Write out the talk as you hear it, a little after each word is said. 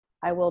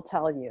I will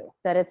tell you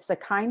that it's the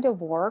kind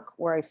of work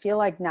where I feel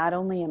like not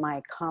only am I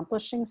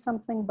accomplishing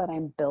something, but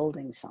I'm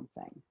building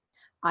something.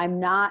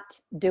 I'm not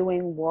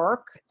doing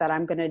work that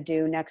I'm going to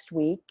do next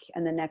week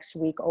and the next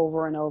week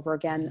over and over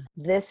again.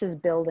 This is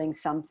building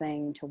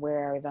something to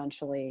where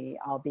eventually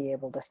I'll be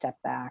able to step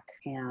back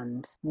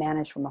and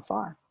manage from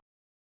afar.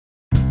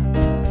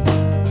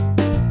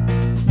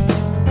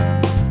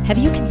 Have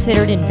you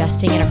considered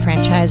investing in a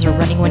franchise or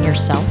running one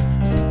yourself?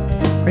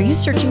 Are you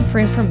searching for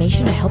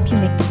information to help you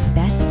make the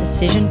best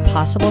decision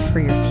possible for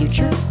your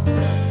future?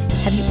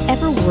 Have you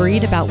ever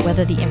worried about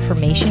whether the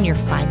information you're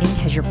finding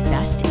has your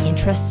best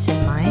interests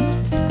in mind?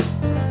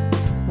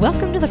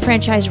 Welcome to the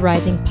Franchise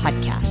Rising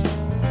podcast.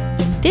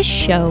 In this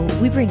show,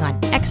 we bring on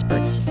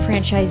experts,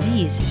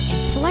 franchisees,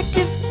 and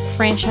selective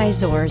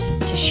franchisors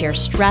to share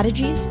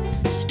strategies,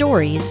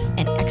 stories,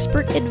 and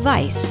expert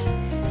advice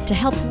to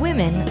help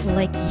women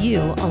like you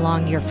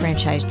along your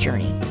franchise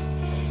journey.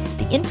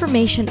 The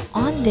information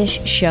on this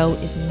show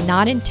is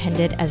not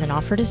intended as an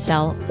offer to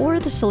sell or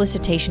the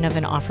solicitation of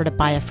an offer to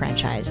buy a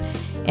franchise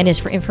and is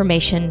for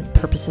information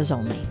purposes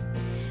only.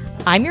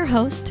 I'm your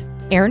host,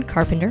 Erin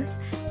Carpenter.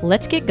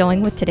 Let's get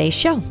going with today's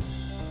show.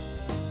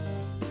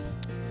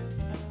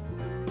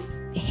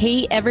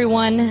 Hey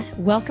everyone,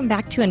 welcome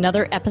back to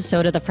another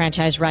episode of the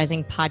Franchise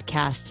Rising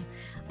podcast.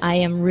 I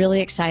am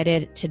really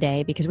excited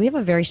today because we have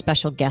a very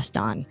special guest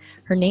on.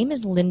 Her name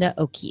is Linda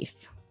O'Keefe.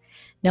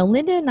 Now,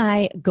 Linda and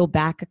I go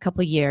back a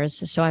couple of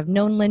years, so I've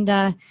known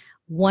Linda,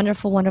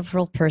 wonderful,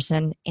 wonderful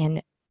person,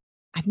 and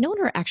I've known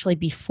her actually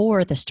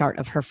before the start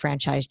of her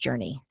franchise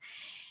journey.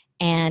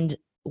 And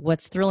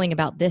what's thrilling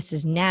about this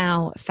is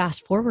now,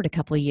 fast forward a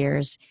couple of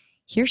years,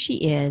 here she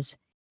is,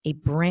 a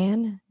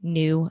brand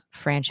new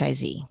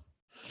franchisee.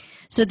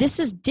 So this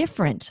is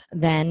different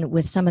than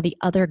with some of the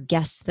other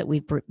guests that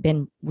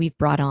we've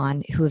brought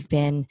on who have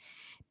been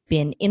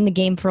in the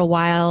game for a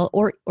while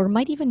or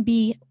might even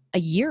be a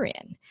year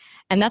in.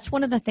 And that's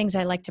one of the things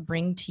I like to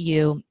bring to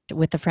you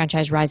with the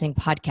Franchise Rising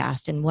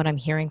podcast, and what I'm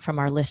hearing from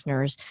our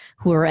listeners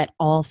who are at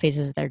all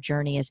phases of their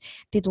journey is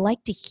they'd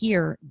like to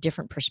hear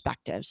different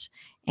perspectives.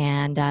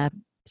 And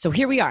so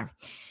here we are.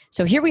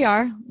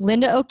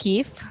 Linda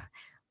O'Keefe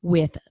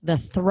with the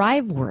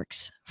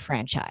ThriveWorks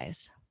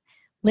franchise.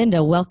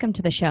 Linda, welcome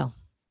to the show.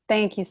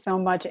 Thank you so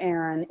much,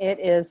 Erin.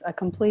 It is a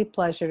complete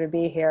pleasure to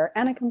be here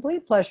and a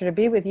complete pleasure to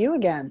be with you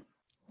again.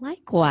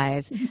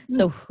 Likewise.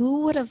 So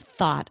who would have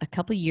thought a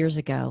couple of years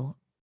ago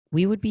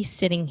we would be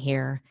sitting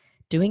here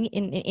doing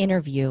an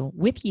interview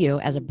with you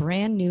as a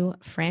brand new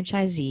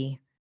franchisee?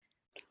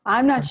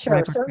 I'm not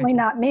sure. Certainly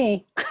not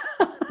me.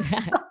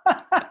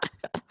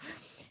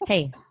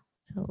 Hey,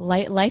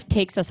 life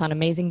takes us on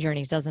amazing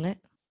journeys, doesn't it?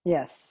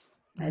 Yes,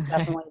 it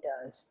definitely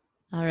does.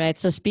 All right.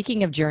 So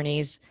speaking of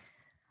journeys,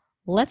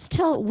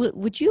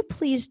 would you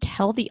please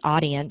tell the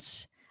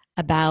audience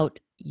about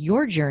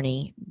your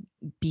journey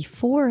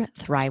before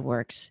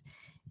ThriveWorks,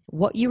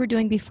 what you were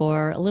doing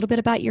before, a little bit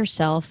about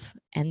yourself,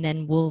 and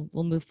then we'll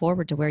move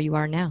forward to where you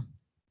are now.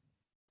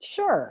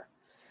 Sure.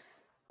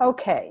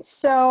 Okay,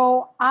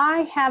 so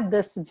I have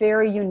this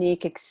very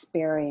unique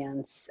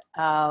experience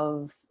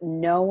of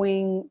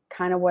knowing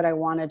kind of what I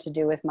wanted to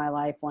do with my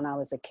life when I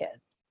was a kid.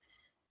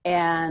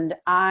 And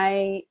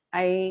I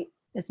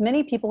as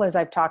many people as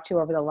I've talked to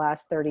over the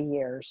last 30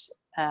 years,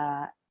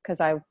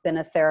 because I've been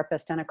a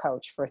therapist and a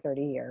coach for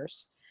 30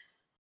 years,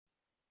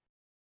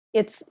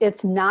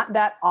 it's not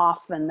that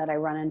often that I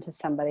run into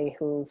somebody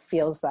who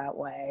feels that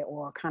way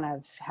or kind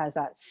of has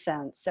that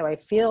sense. So I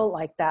feel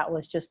like that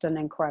was just an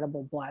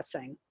incredible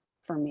blessing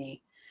for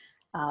me.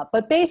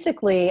 But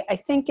basically, I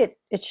think it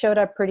showed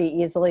up pretty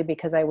easily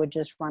because I would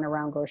just run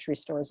around grocery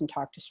stores and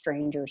talk to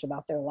strangers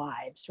about their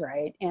lives,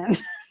 right? And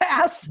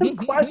ask them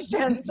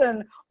questions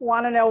and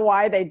want to know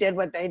why they did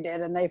what they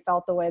did and they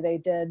felt the way they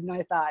did. And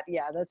I thought,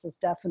 yeah, this is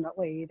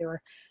definitely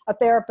either a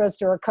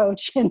therapist or a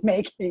coach in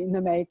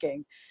the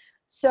making.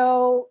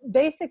 So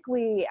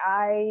basically,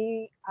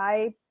 I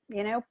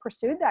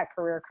pursued that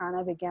career kind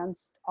of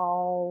against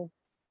all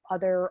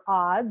other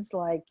odds,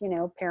 like,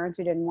 parents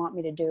who didn't want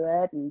me to do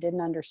it and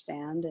didn't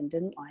understand and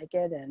didn't like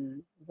it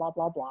and blah,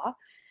 blah, blah.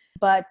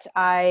 But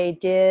I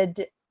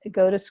did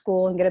go to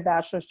school and get a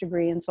bachelor's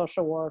degree in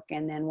social work,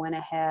 and then went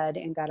ahead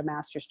and got a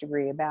master's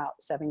degree about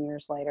 7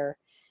 years later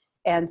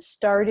and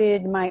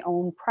started my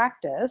own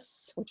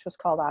practice, which was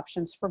called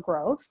Options for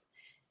Growth.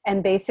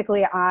 And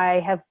basically, I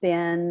have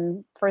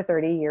been for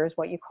 30 years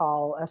what you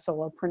call a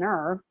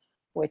solopreneur,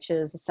 which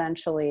is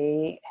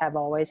essentially have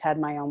always had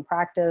my own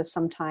practice.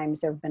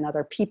 Sometimes there have been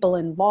other people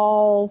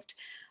involved,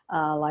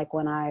 like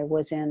when I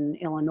was in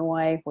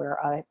Illinois, where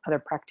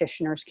other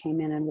practitioners came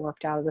in and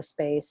worked out of the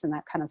space and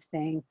that kind of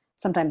thing.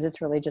 Sometimes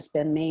it's really just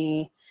been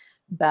me.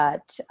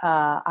 But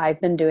I've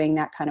been doing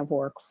that kind of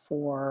work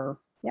for,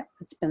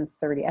 it's been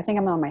 30. I think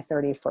I'm on my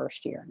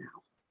 31st year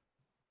now.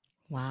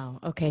 Wow.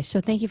 Okay. So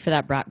thank you for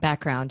that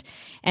background.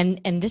 And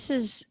this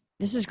is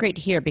great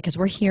to hear because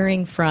we're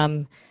hearing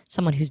from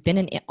someone who's been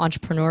an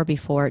entrepreneur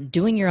before,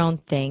 doing your own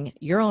thing,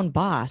 your own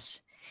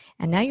boss,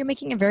 and now you're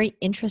making a very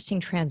interesting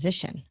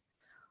transition.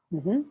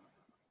 Mm-hmm.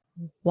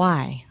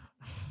 Why?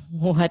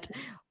 what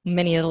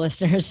many of the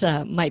listeners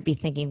might be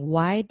thinking.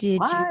 Why did you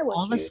Why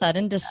all would of a you?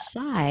 sudden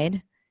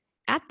decide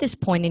at this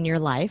point in your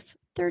life,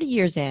 30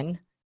 years in,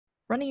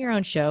 running your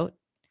own show,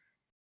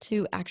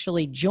 to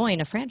actually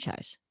join a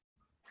franchise?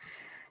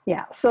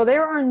 Yeah. So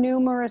there are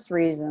numerous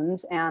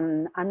reasons,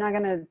 and I'm not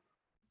going to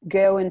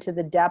go into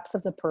the depth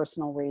of the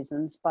personal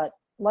reasons, but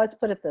let's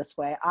put it this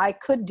way. I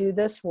could do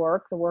this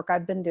work, the work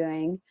I've been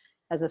doing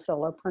as a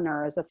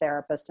solopreneur, as a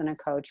therapist and a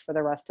coach for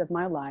the rest of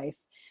my life.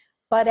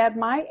 But at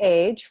my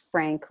age,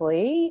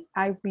 frankly,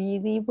 I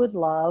really would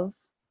love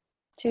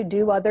to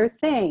do other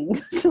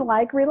things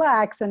like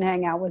relax and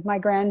hang out with my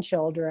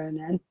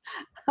grandchildren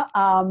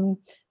and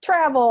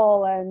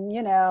travel and,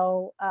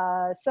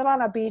 sit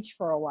on a beach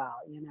for a while.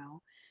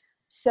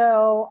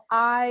 So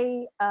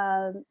my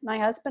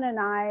husband and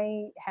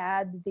I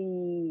had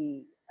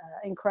the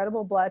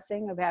incredible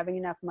blessing of having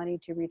enough money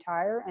to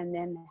retire, and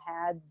then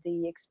had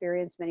the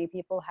experience many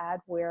people had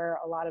where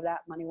a lot of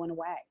that money went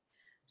away.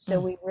 So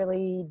we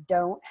really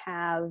don't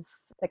have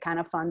the kind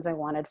of funds I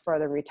wanted for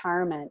the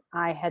retirement.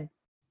 I had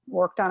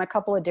worked on a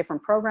couple of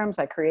different programs.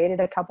 I created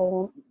a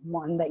couple,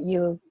 one that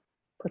you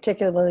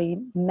particularly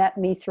met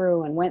me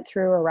through and went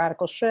through, A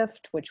Radical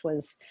Shift, which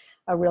was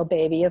a real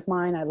baby of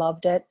mine. I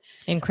loved it.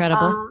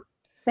 Incredible.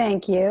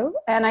 Thank you.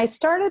 And I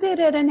started it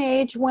at an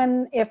age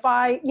when it's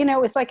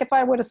like if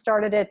I would have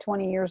started it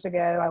 20 years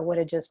ago, I would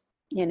have just,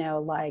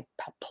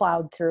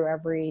 plowed through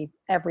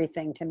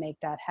everything to make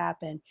that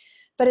happen.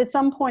 But at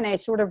some point I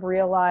sort of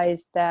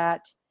realized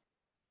that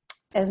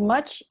as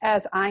much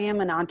as I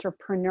am an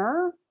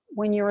entrepreneur,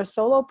 when you're a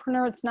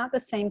solopreneur, it's not the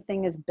same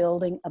thing as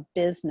building a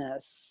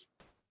business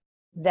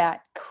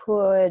that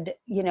could,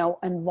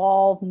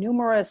 involve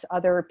numerous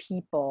other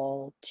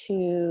people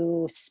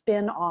to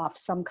spin off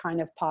some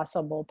kind of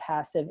possible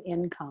passive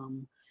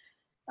income,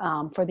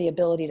 for the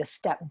ability to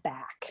step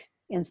back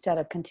instead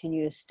of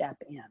continue to step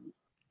in.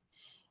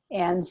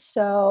 And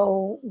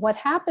so what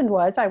happened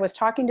was I was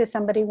talking to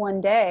somebody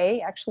one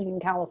day, actually in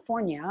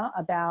California,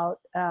 about,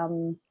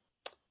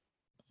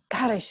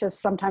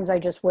 sometimes I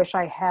just wish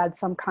I had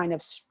some kind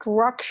of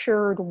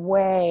structured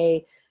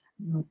way,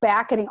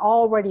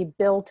 already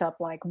built up,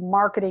 like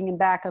marketing in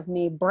back of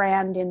me,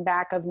 brand in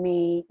back of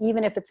me,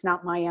 even if it's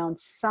not my own,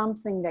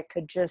 something that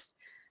could just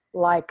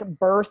like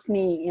birth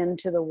me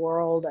into the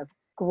world of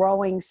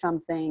growing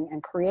something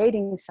and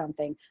creating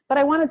something. But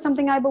I wanted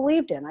something I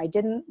believed in. I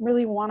didn't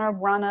really want to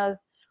run a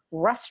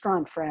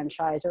restaurant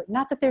franchise, or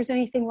not that there's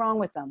anything wrong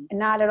with them,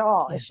 not at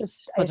all. Yeah, It's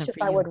just wasn't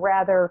for I you. would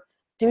rather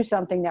do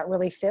something that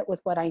really fit with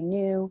what I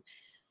knew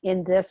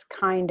in this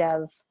kind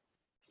of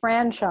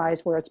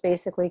franchise where it's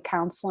basically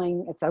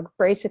counseling. It's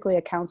basically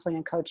a counseling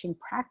and coaching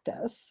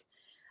practice.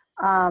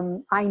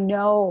 I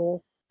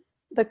know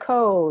the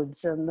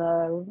codes and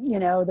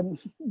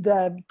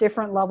the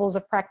different levels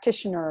of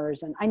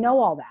practitioners, and I know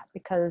all that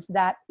because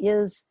that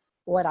is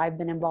what I've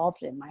been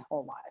involved in my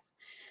whole life.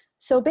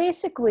 So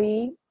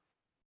basically,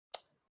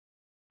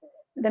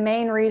 the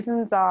main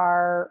reasons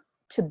are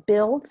to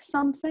build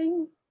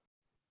something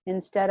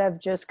instead of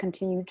just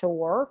continue to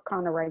work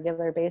on a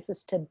regular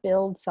basis, to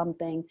build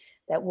something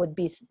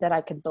that I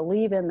could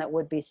believe in, that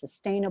would be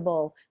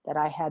sustainable, that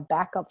I had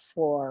backup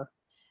for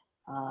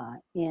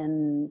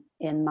in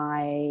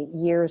my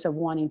years of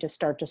wanting to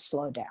start to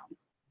slow down.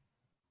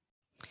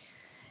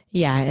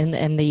 Yeah,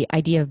 and the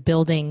idea of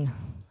building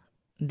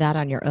that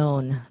on your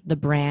own, the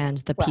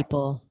brands, the Right.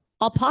 people,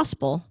 all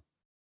possible.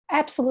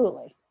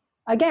 Absolutely.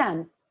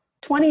 Again,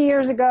 20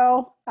 years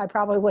ago, I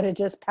probably would have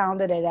just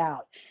pounded it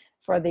out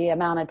for the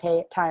amount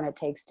of time it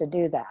takes to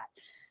do that.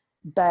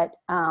 But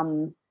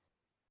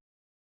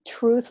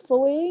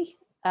truthfully,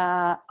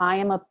 I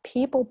am a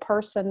people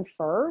person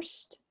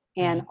first,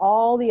 and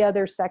all the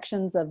other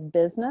sections of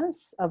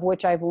business, of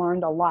which I've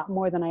learned a lot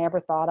more than I ever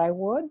thought I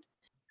would,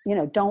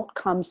 don't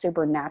come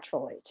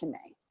supernaturally to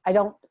me. I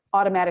don't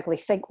automatically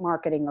think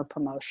marketing or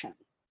promotion.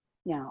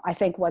 I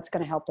think what's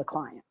going to help the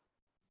client.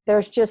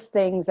 There's just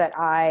things that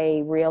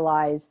I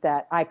realized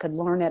that I could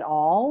learn it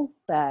all,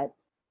 but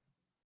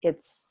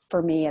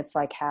for me, it's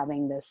like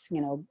having this,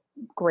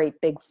 great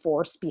big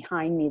force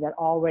behind me that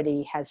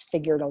already has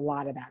figured a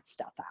lot of that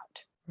stuff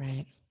out.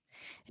 Right.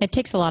 It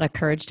takes a lot of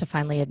courage to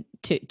finally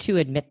to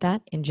admit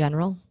that in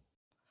general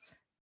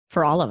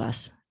for all of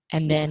us.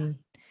 And then,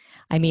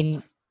 I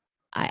mean,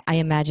 I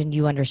imagine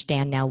you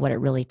understand now what it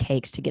really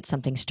takes to get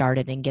something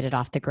started and get it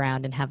off the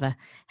ground and have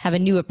a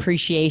new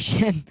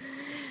appreciation.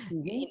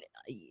 Mm-hmm.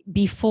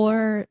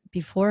 Before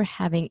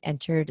having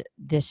entered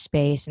this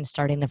space and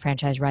starting the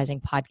Franchise Rising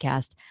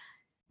podcast,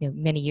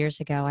 many years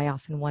ago, I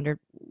often wondered,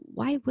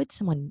 why would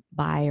someone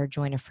buy or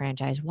join a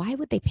franchise? Why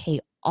would they pay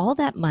all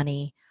that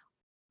money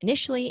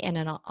initially and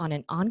on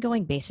an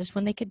ongoing basis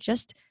when they could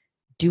just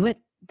do it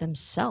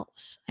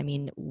themselves? I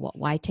mean,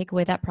 why take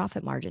away that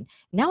profit margin?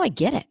 Now I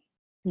get it.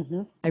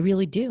 Mm-hmm. I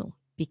really do,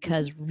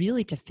 because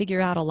really to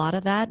figure out a lot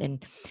of that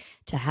and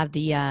to have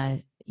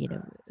the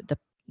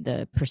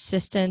the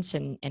persistence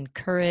and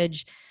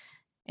courage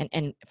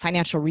and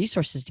financial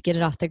resources to get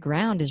it off the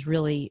ground is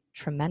really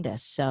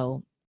tremendous.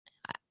 So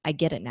I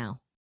get it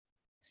now.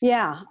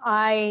 Yeah,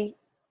 I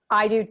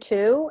I do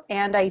too.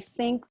 And I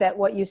think that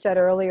what you said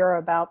earlier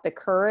about the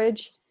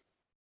courage,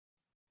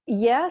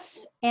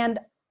 yes. And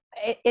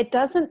it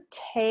doesn't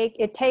take,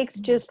 it takes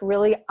just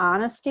really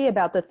honesty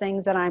about the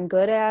things that I'm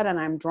good at and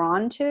I'm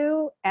drawn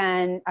to,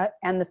 and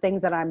the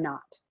things that I'm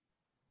not.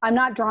 I'm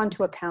not drawn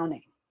to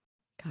accounting.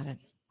 Got it.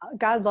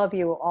 God love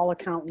you, all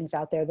accountants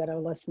out there that are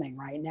listening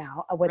right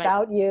now.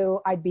 Without Right. you,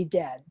 I'd be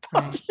dead.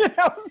 Right.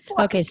 It's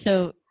like, Okay,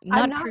 so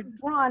I'm not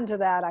drawn to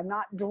that. I'm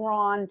not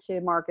drawn to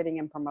marketing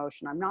and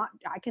promotion.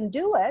 I can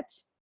do it,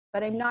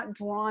 but I'm not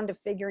drawn to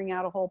figuring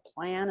out a whole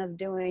plan of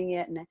doing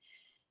it.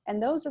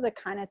 And those are the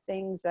kind of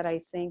things that I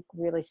think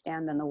really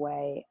stand in the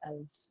way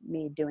of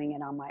me doing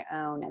it on my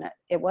own. And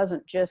it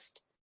wasn't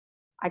just,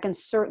 I can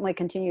certainly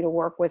continue to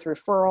work with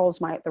referrals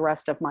the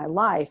rest of my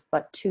life,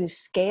 but to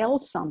scale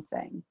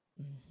something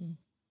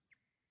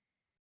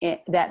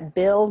that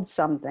builds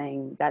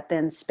something that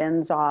then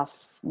spins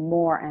off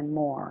more and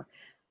more,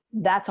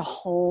 that's a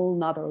whole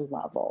nother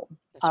level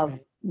of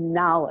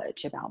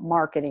knowledge about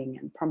marketing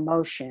and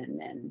promotion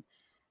and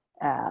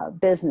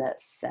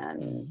business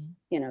and,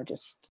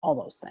 just all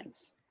those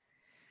things.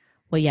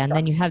 Well, yeah. And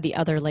then you have the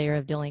other layer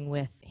of dealing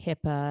with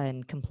HIPAA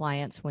and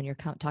compliance when you're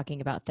talking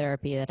about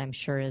therapy that I'm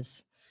sure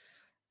that's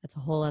a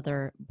whole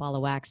other ball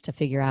of wax to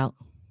figure out.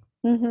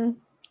 Mm-hmm.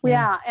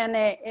 Yeah. And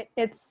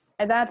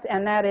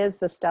that is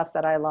the stuff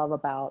that I love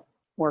about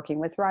working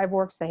with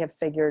ThriveWorks. They have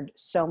figured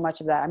so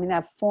much of that. I mean, they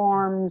have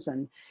forms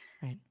and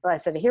I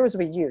said, here's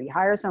what you do. You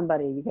hire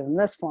somebody, you give them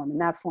this form and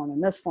that form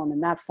and this form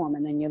and that form,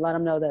 and then you let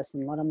them know this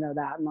and let them know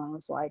that. And I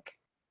was like,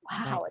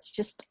 wow, it's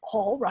just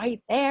all right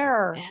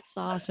there. That's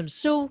awesome.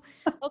 So,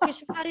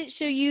 okay.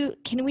 So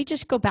can we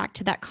just go back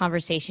to that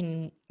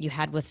conversation you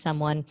had with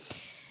someone,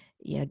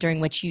 during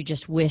which you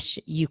just wish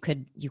you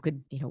could,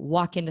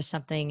 walk into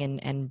something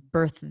and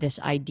birth this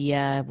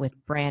idea with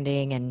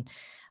branding and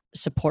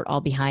support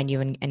all behind you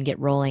and get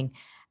rolling.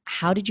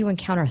 How did you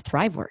encounter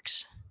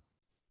ThriveWorks?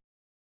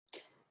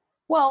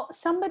 Well,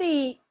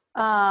 somebody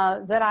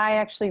that I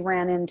actually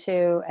ran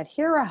into at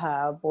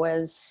HeroHub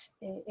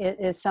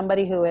is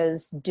somebody who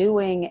is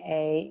doing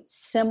a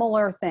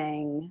similar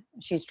thing.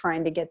 She's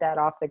trying to get that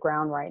off the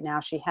ground right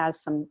now. She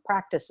has some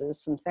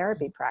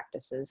therapy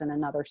practices in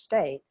another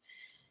state.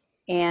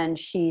 And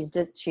she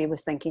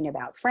was thinking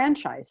about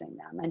franchising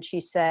them. And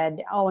she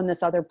said, and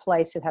this other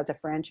place who has a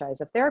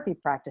franchise of therapy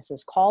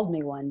practices called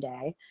me one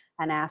day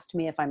and asked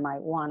me if I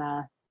might want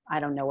to, I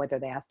don't know whether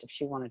they asked if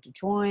she wanted to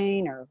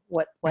join or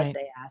what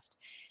they asked.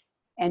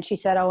 And she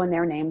said, and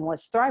their name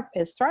is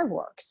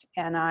ThriveWorks.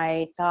 And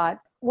I thought,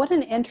 what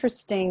an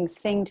interesting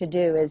thing to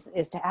do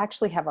is to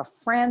actually have a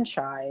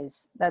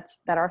franchise that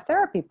are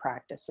therapy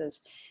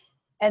practices.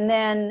 And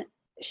then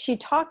she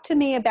talked to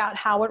me about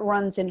how it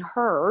runs in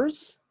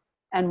hers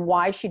and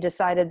why she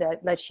decided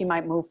that she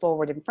might move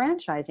forward in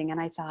franchising. And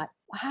I thought,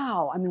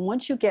 wow, I mean,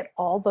 once you get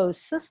all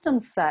those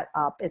systems set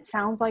up, it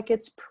sounds like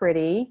it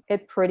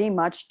pretty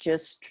much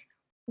just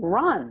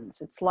runs.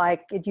 It's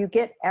like you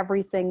get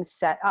everything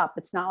set up.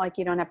 It's not like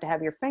you don't have to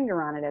have your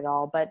finger on it at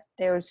all, but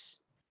there's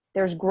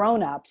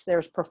grown-ups,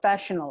 there's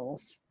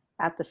professionals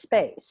at the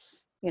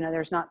space.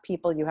 There's not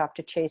people you have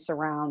to chase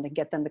around and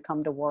get them to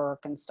come to work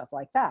and stuff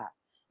like that.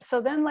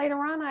 So then later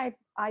on,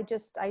 I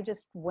just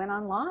went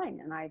online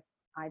and I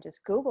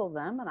just Googled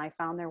them and I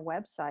found their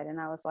website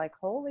and I was like,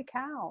 holy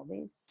cow,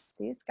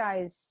 these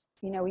guys,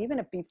 even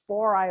if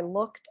before I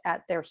looked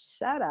at their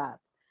setup,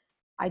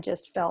 I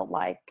just felt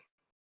like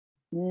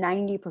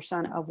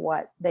 90% of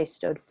what they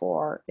stood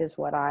for is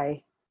what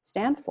I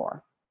stand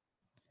for.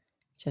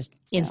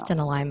 Just instant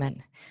alignment.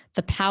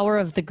 The power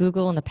of the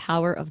Google and the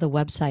power of the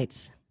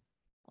websites.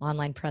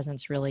 Online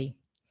presence really,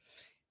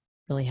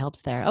 really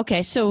helps there.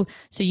 Okay, so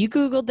you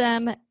Googled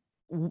them.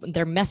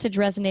 Their message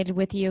resonated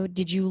with you.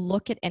 Did you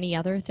look at any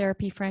other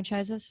therapy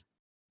franchises?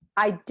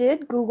 I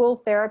did Google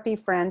therapy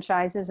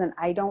franchises and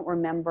I don't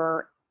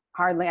remember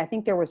hardly. I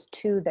think there was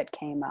 2 that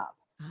came up.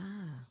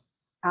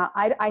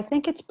 I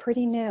think it's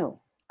pretty new.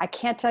 I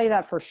can't tell you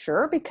that for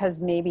sure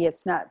because maybe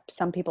it's not,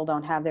 some people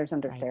don't have theirs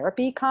under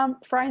therapy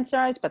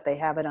franchise, but they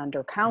have it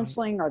under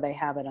counseling or they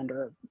have it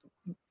under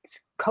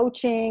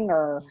coaching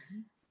or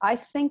I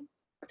think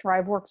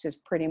ThriveWorks is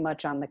pretty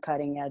much on the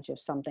cutting edge of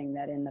something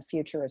that in the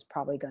future is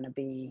probably going to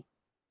be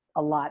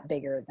a lot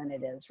bigger than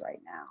it is right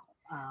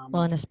now.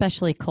 Well, and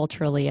especially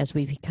culturally as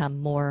we become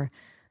more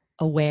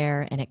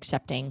aware and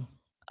accepting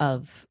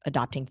of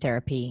adopting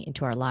therapy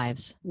into our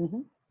lives.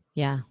 Mm-hmm.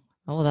 Yeah.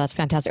 Oh, that's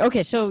fantastic.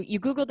 Okay, so you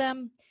Googled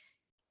them.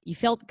 You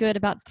felt good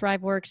about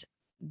ThriveWorks.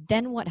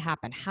 Then what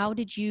happened? How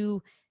did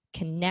you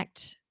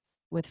connect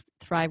with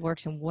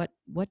ThriveWorks and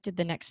what did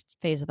the next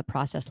phase of the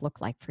process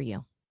look like for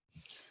you?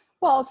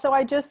 Well, so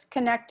I just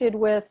connected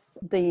with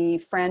the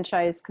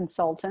franchise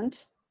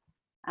consultant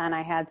and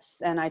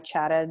I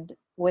chatted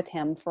with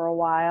him for a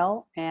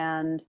while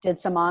and did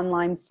some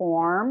online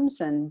forms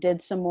and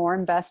did some more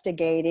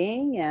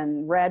investigating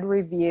and read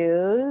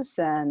reviews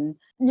and,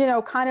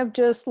 kind of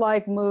just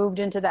like moved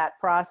into that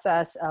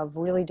process of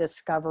really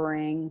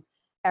discovering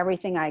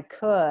everything I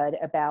could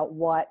about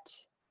what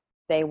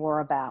they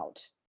were about.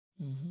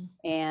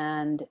 Mm-hmm.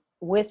 And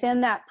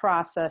within that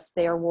process,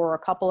 there were a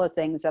couple of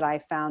things that I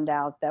found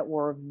out that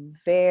were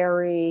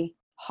very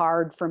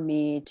hard for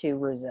me to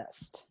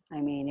resist.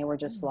 I mean, it were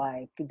just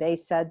like, they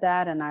said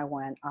that and I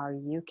went, are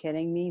you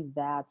kidding me?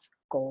 That's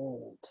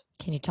gold.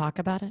 Can you talk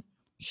about it?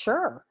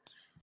 Sure.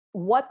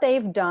 What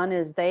they've done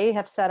is they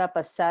have set up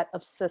a set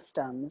of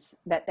systems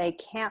that they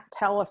can't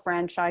tell a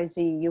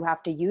franchisee, you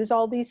have to use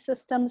all these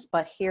systems,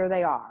 but here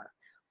they are.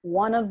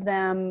 One of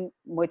them,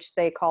 which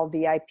they call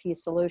VIP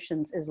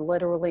Solutions, is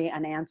literally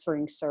an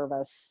answering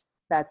service.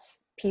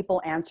 That's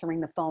people answering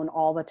the phone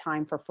all the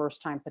time for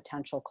first-time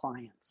potential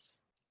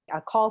clients.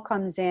 A call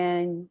comes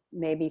in,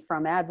 maybe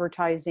from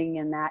advertising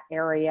in that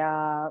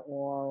area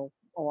or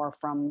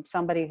from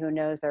somebody who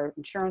knows their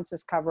insurance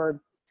is covered,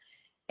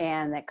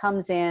 and that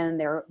comes in,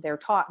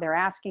 they're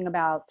asking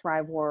about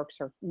ThriveWorks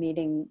or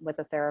meeting with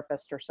a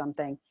therapist or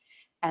something.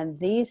 And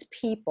these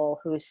people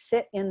who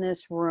sit in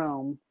this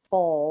room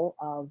full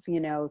of,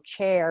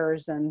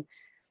 chairs and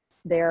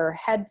their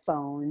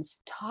headphones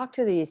talk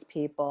to these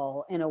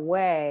people in a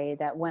way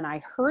that when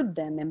I heard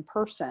them in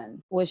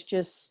person was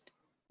just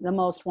the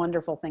most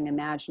wonderful thing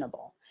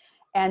imaginable.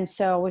 And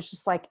so it was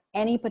just like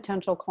any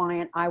potential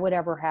client I would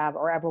ever have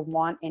or ever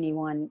want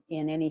anyone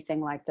in anything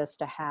like this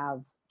to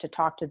have to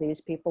talk to these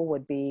people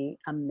would be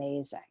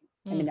amazing.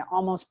 I mean, it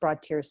almost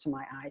brought tears to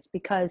my eyes,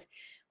 because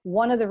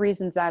one of the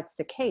reasons that's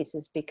the case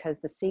is because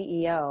the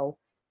CEO,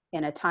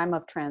 in a time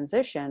of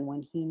transition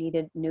when he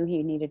knew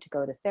he needed to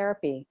go to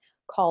therapy,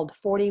 called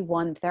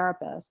 41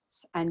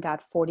 therapists and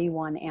got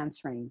 41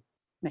 answering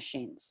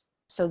machines.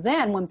 So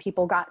then when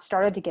people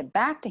started to get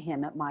back to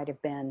him, it might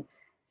have been,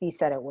 he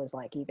said it was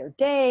like either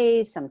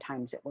days,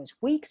 sometimes it was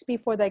weeks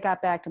before they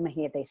got back to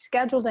him. They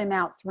scheduled him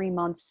out 3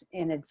 months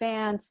in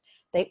advance.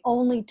 They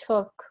only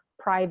took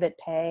private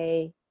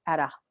pay at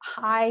a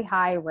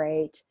high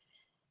rate.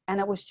 And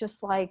it was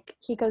just like,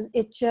 he goes,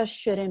 it just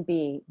shouldn't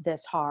be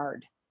this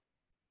hard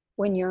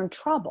when you're in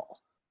trouble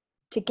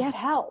to get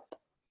help.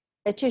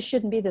 It just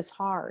shouldn't be this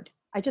hard.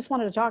 I just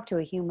wanted to talk to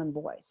a human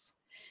voice.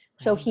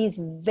 So he's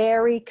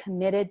very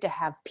committed to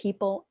have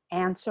people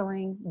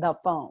answering the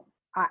phone.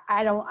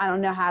 I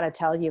don't know how to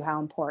tell you how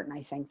important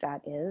I think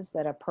that is,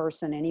 that a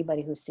person,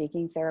 anybody who's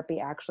seeking therapy,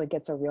 actually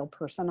gets a real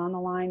person on the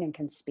line and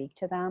can speak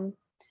to them.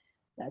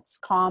 That's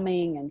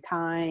calming and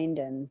kind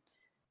and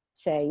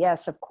say,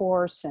 yes, of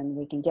course, and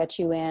we can get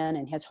you in.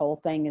 And his whole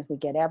thing is we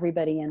get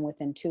everybody in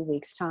within 2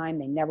 weeks' time.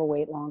 They never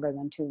wait longer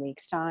than 2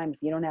 weeks' time.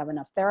 If you don't have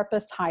enough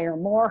therapists, hire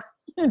more.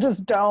 You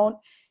just don't.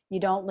 You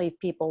don't leave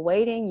people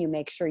waiting. You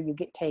make sure you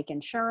take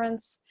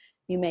insurance.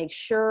 You make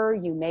sure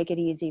you make it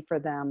easy for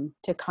them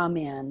to come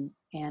in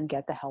and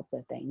get the help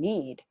that they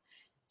need.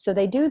 So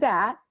they do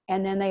that.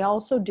 And then they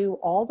also do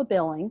all the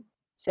billing.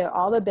 So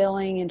all the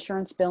billing,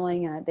 insurance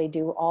billing, they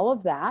do all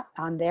of that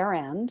on their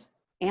end.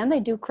 And they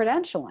do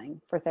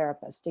credentialing for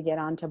therapists to get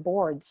onto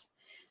boards.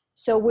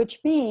 So which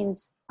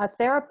means a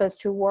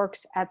therapist who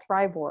works at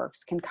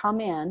ThriveWorks can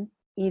come in,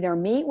 either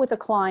meet with a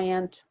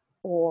client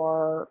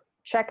or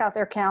check out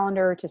their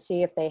calendar to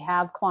see if they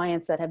have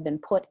clients that have been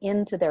put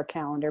into their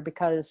calendar,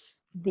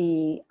 because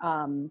the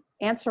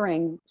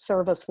answering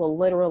service will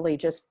literally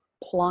just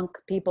plunk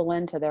people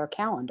into their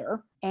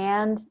calendar.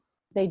 And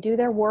they do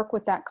their work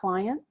with that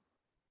client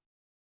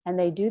and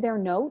they do their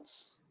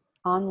notes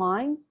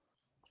online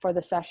for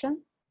the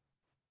session.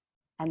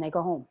 And they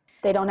go home.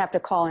 They don't have to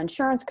call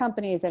insurance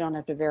companies. They don't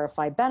have to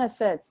verify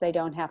benefits. They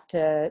don't have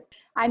to,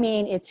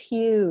 it's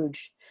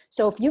huge.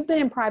 So if you've been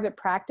in private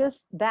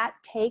practice, that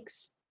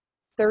takes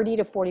 30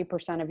 to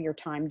 40% of your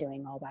time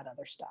doing all that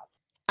other stuff.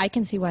 I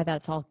can see why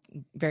that's all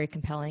very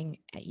compelling.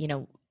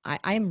 I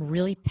am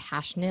really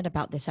passionate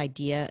about this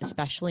idea,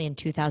 especially in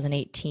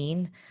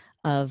 2018,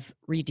 of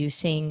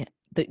reducing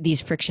these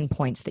friction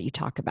points that you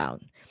talk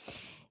about.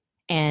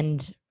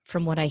 And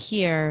from what I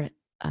hear,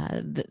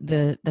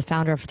 the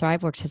founder of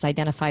ThriveWorks has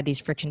identified these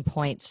friction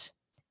points.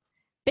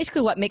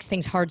 Basically, what makes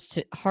things hard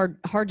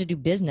to do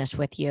business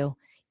with you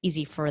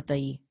easy for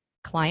the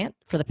client,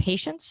 for the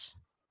patients,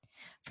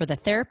 for the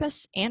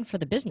therapist, and for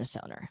the business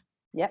owner.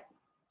 Yep.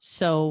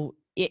 So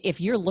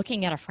if you're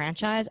looking at a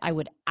franchise, I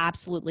would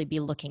absolutely be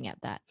looking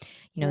at that.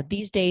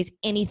 These days,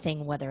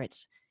 anything, whether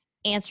it's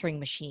answering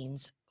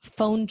machines,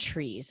 phone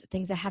trees,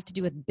 things that have to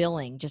do with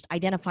billing, just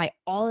identify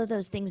all of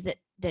those things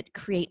that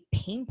create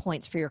pain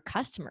points for your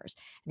customers.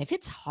 And if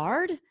it's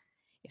hard,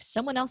 if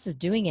someone else is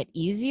doing it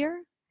easier,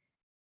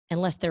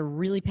 unless they're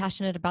really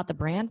passionate about the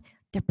brand,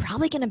 they're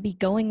probably going to be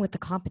going with the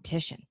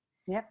competition.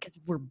 Yeah. Because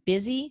we're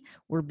busy,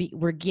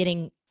 we're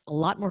getting a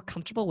lot more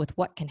comfortable with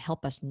what can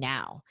help us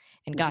now.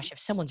 And gosh, if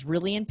someone's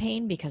really in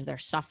pain because they're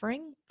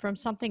suffering from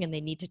something and they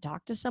need to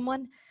talk to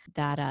someone,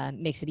 that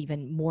makes it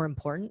even more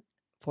important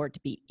for it to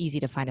be easy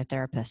to find a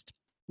therapist.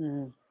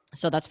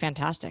 So that's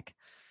fantastic.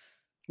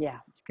 Yeah.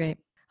 It's great.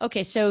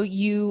 Okay. So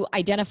you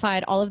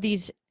identified all of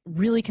these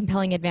really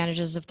compelling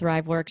advantages of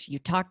ThriveWorks. You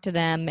talked to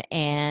them,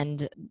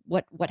 and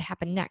what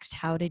happened next?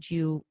 How did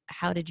you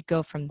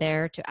go from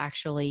there to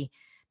actually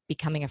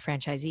becoming a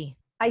franchisee?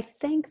 I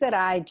think that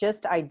I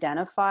just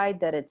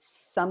identified that it's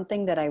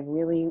something that I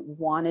really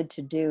wanted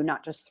to do,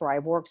 not just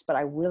ThriveWorks, but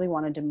I really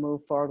wanted to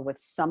move forward with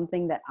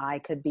something that I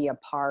could be a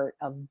part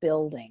of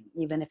building,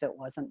 even if it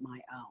wasn't my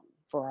own,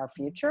 for our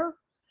future.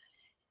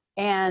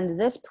 And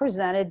this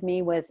presented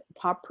me with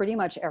pretty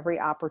much every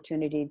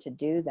opportunity to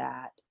do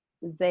that.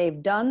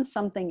 They've done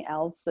something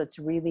else that's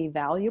really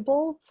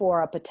valuable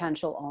for a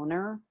potential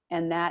owner,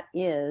 and that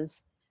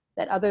is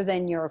that other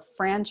than your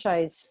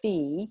franchise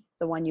fee,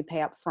 the one you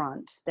pay up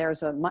front,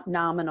 there's a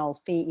nominal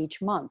fee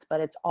each month, but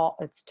it's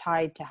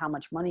tied to how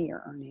much money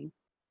you're earning.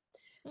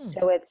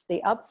 So it's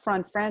the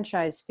upfront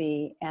franchise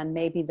fee and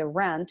maybe the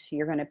rent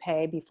you're going to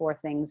pay before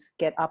things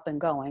get up and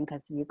going,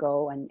 because you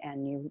go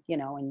and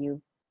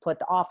you put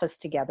the office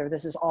together.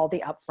 This is all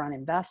the upfront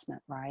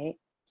investment, right?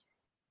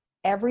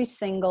 Every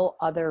single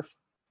other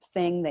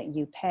thing that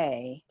you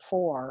pay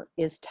for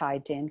is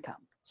tied to income.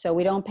 So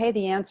we don't pay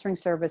the answering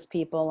service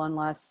people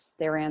unless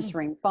they're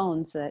answering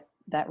phones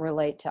that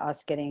relate to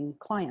us getting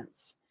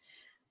clients.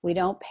 We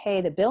don't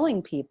pay the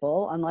billing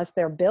people unless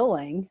they're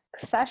billing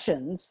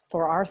sessions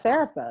for our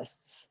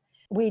therapists.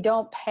 We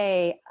don't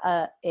pay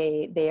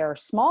their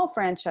small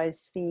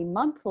franchise fee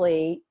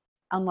monthly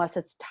unless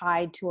it's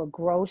tied to a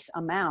gross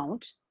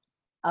amount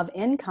of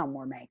income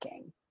we're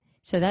making.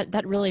 So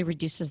that really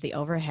reduces the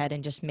overhead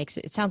and just makes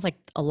it sounds like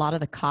a lot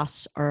of the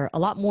costs are a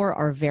lot more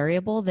are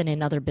variable than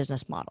in other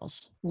business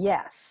models.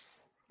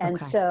 Yes. And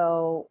Okay.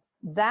 so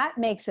that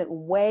makes it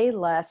way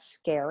less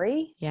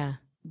scary. Yeah.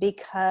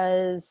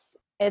 Because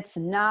it's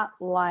not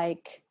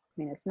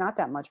it's not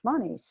that much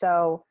money.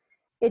 So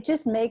it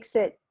just makes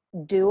it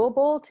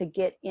doable to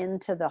get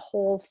into the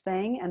whole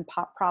thing. And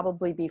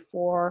probably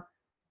before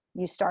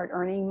you start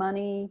earning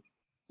money,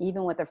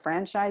 even with a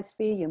franchise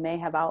fee, you may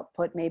have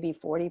output maybe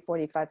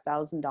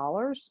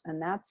 $45,000,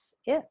 and that's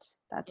it.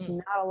 That's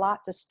not a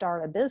lot to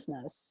start a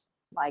business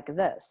like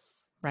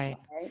this. Right.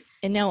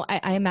 And no,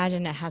 I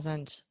imagine it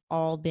hasn't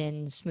all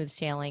been smooth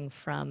sailing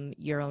from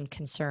your own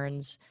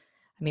concerns.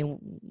 I mean,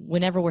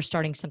 whenever we're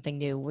starting something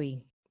new,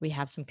 we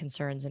have some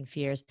concerns and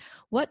fears.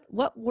 What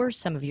were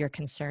some of your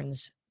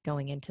concerns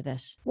going into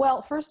this?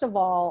 Well, first of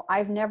all,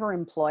 I've never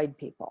employed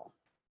people.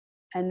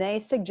 And they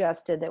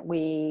suggested that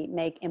we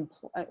make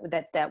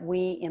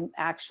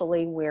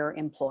we're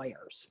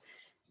employers,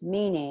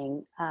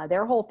 meaning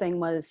their whole thing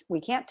was, we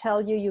can't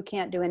tell you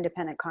can't do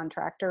independent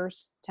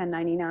contractors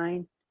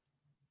 1099.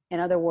 In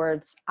other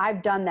words,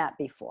 I've done that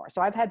before. So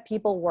I've had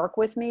people work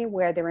with me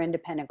where they're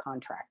independent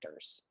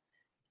contractors.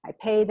 I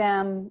pay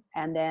them,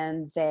 and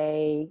then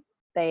they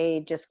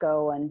just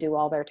go and do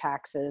all their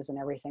taxes and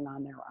everything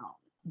on their own.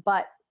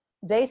 But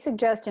they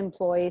suggest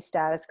employee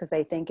status because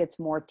they think it's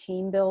more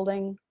team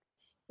building.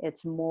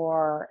 It's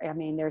more,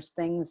 there's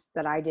things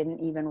that I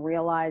didn't even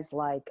realize,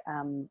 like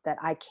that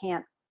I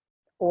can't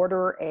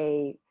order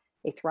a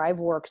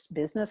ThriveWorks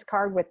business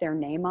card with their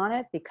name on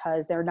it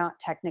because they're not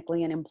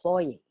technically an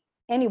employee.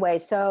 Anyway,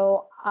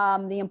 so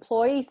the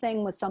employee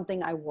thing was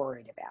something I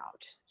worried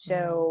about.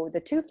 So the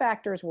two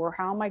factors were,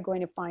 how am I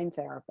going to find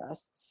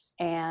therapists,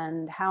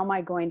 and how am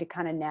I going to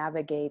kind of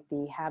navigate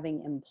the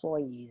having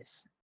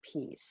employees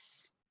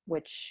piece,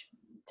 which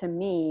to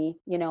me,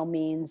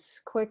 means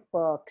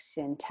QuickBooks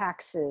and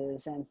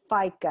taxes and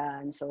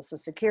FICA and Social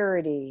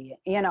Security,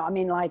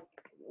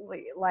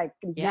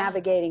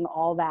 navigating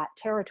all that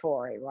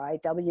territory,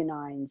 right?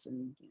 W-9s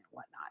and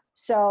whatnot.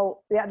 So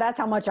yeah, that's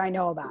how much I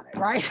know about it,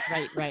 right?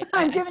 Right.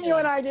 I'm giving you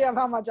an idea of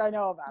how much I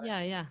know about it.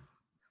 Yeah.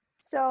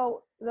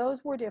 So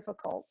those were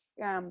difficult.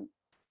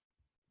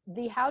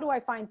 The how do I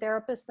find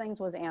therapists things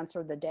was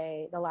answered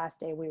the last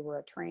day we were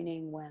at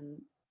training,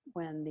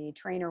 when the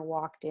trainer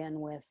walked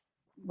in with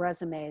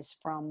resumes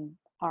from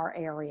our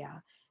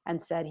area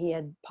and said he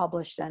had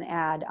published an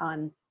ad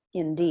on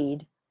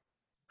Indeed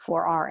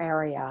for our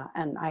area,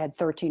 and I had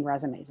 13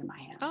 resumes in my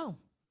hand. Oh,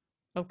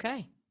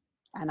 okay.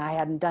 And I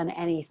hadn't done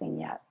anything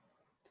yet.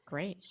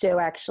 Great. So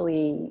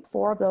actually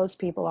 4 of those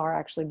people are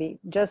actually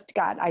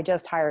I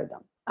just hired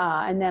them.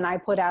 And then I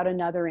put out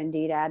another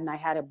Indeed ad, and I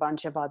had a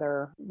bunch of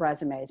other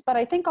resumes. But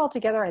I think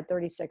altogether I had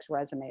 36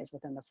 resumes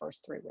within the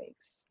first 3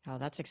 weeks. Oh,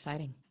 that's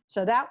exciting.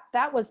 So that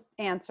was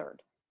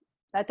answered.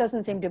 That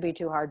doesn't seem to be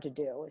too hard to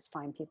do, is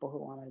find people who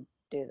want to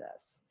do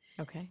this.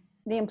 Okay.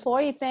 The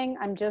employee thing,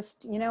 I'm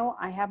just,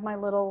 I have my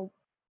little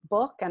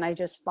book, and I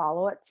just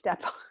follow it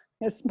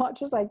as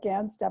much as I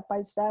can, step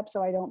by step,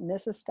 so I don't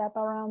miss a step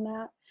around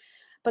that.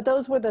 But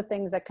those were the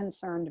things that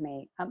concerned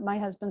me. My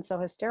husband's so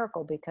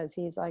hysterical because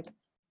he's like,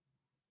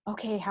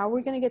 okay, how are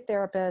we going to get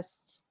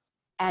therapists?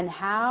 And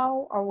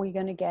how are we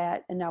going to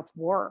get enough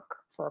work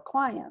for a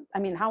client? I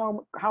mean,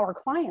 how are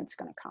clients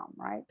going to come,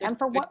 right? Good, and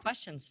for good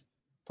questions.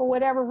 For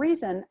whatever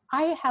reason,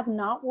 I have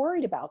not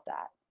worried about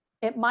that.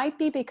 It might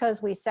be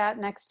because we sat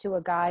next to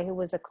a guy who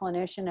was a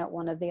clinician at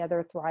one of the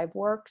other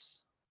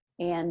ThriveWorks.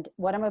 And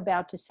what I'm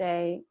about to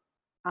say,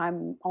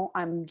 I'm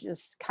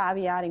just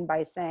caveating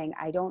by saying,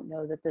 I don't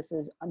know that this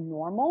is a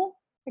normal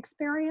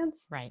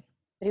experience. Right.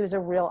 But he was a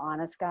real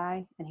honest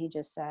guy. And he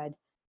just said,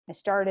 I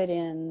started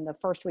in the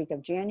first week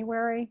of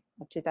January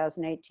of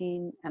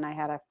 2018, and I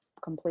had a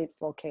complete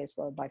full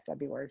caseload by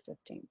February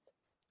 15th.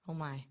 Oh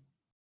my,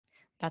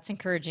 that's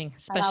encouraging, And I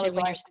especially was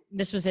when like,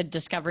 this was a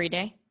discovery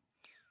day.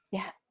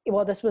 yeah,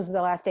 well, this was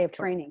the last day of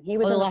training. He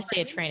was Oh, the in last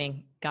day of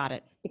training. Got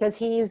it. because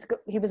he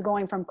was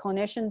going from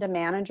clinician to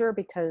manager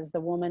because the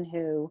woman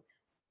who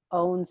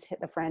owns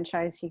the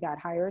franchise he got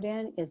hired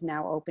in is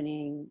now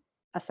opening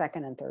a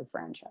second and third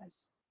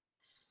franchise.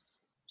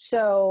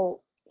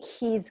 So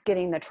he's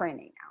getting the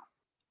training now.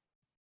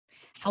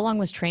 How long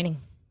was training?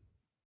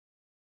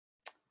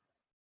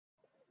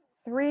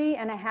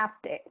 3.5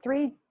 days,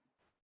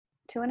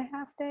 2.5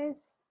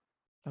 days.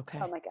 Okay.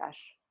 Oh my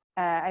gosh.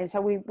 And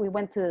so we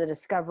went through the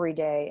discovery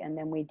day, and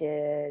then we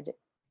did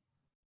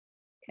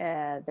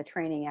the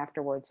training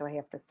afterwards. So I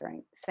have to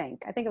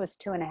think. I think it was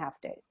 2.5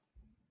 days.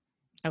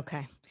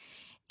 Okay.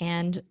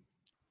 And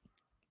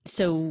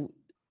so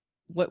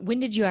when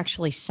did you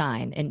actually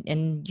sign?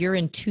 And you're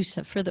in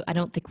Tucson I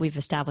don't think we've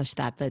established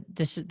that, but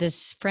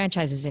this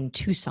franchise is in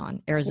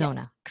Tucson,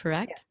 Arizona, Yes.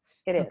 correct? Yes,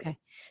 it is. Okay.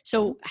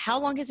 So how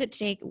long has it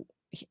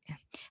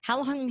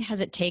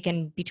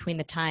taken between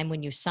the time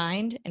when you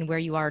signed and where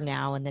you are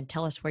now? And then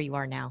tell us where you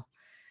are now.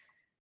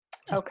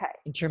 Okay.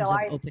 In terms of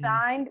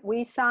opening.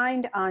 We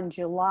signed on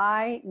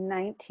July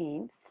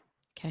 19th.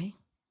 Okay.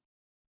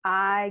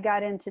 I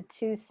got into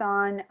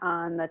Tucson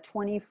on the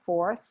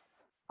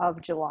 24th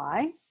of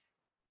July.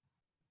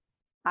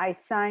 I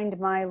signed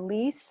my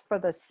lease for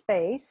the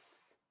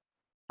space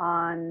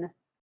on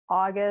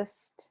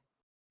August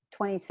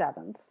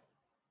 27th.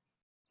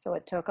 So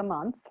it took a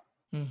month.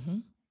 Mm-hmm.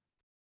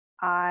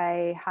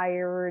 I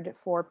hired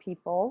 4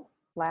 people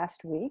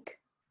last week.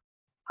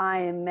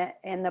 I'm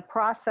in the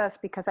process,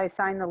 because I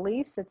signed the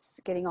lease, it's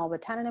getting all the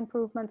tenant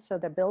improvements. So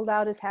the build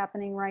out is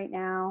happening right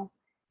now.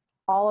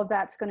 All of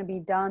that's going to be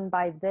done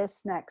by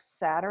this next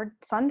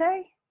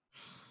Sunday.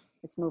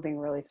 It's moving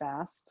really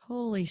fast.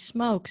 Holy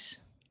smokes.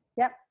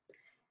 Yep.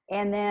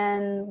 And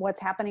then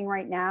what's happening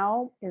right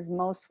now is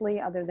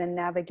mostly, other than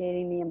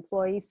navigating the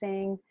employee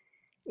thing,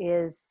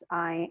 is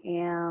I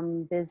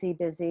am busy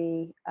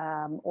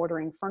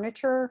ordering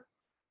furniture,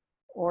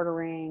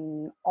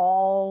 ordering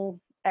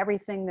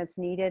everything that's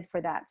needed for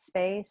that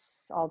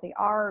space, all the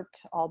art,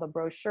 all the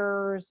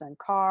brochures and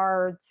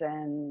cards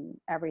and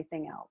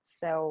everything else.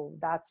 So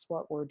that's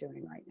what we're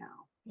doing right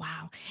now.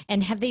 Wow.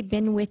 And have they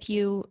been with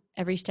you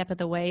every step of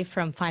the way,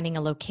 from finding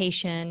a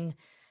location,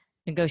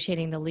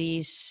 negotiating the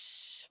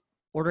lease,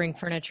 ordering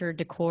furniture,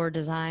 decor,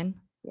 design?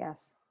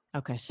 Yes.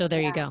 Okay. So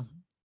there you go.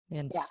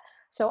 And yeah.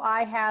 So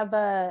I have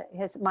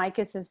Mike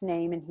is his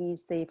name, and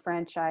he's the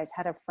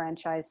head of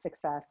franchise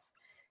success.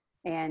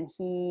 And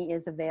he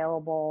is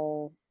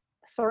available,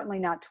 certainly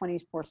not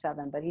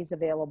 24/7, but he's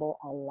available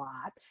a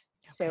lot.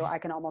 Okay. So I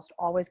can almost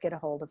always get a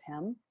hold of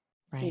him,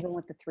 right, even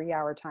with the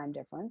 3-hour time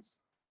difference.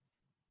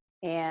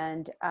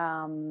 And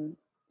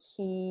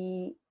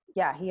he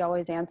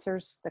always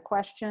answers the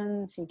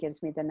questions. He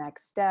gives me the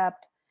next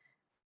step.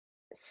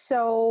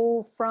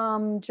 So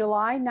from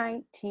July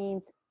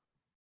 19th,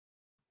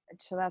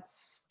 so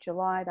that's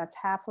July, that's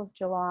half of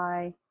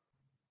July.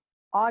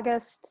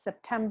 August,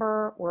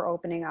 September, we're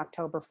opening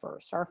October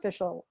 1st. Our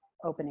official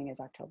opening is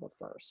October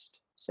 1st.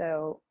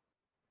 So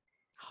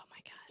oh my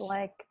gosh, it's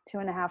like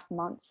 2.5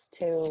 months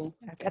to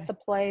get the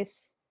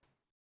place,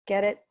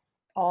 get it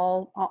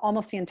all.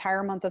 Almost the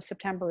entire month of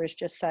September is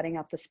just setting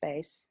up the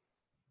space.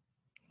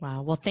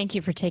 Wow. Well, thank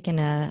you for taking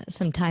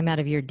some time out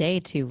of your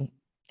day to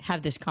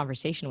have this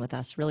conversation with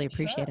us. Really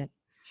appreciate it.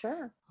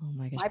 Sure. Oh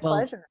my gosh. My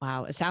pleasure.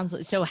 Wow. It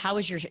sounds so. How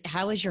is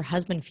your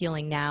husband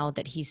feeling now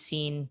that he's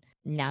seen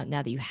now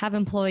that you have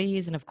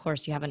employees, and of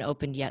course you haven't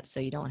opened yet, so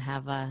you don't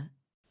have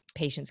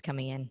patients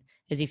coming in?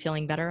 Is he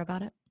feeling better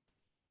about it?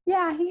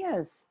 Yeah, he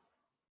is.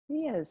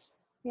 He is.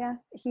 Yeah.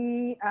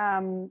 He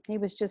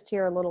was just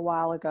here a little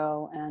while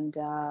ago, and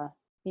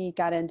he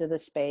got into the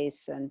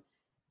space, and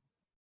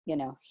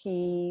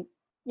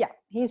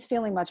he's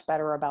feeling much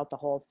better about the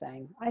whole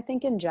thing. I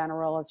think in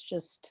general, it's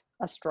just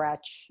a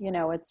stretch.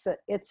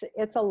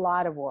 It's a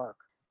lot of work,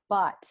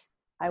 but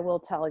I will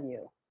tell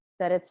you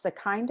that it's the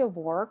kind of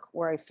work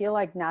where I feel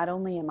like not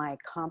only am I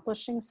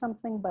accomplishing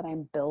something, but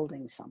I'm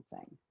building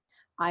something.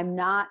 I'm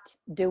not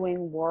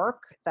doing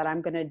work that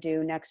I'm going to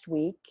do next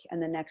week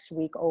and the next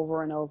week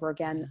over and over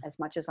again, as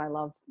much as I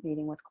love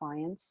meeting with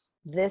clients.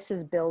 This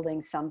is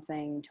building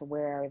something to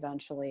where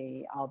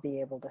eventually I'll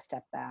be able to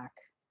step back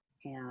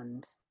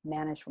and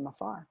manage from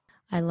afar.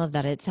 I love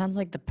that. It sounds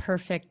like the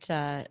perfect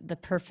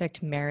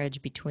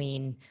marriage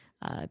between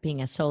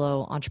being a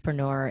solo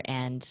entrepreneur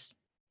and,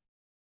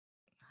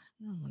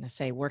 I don't want to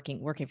say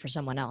working for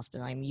someone else, but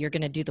you're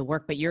going to do the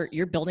work, but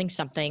you're building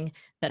something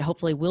that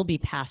hopefully will be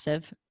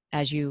passive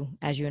as you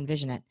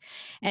envision it.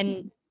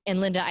 And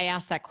Linda, I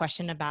asked that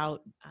question about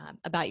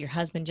your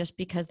husband just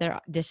because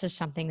this is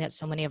something that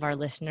so many of our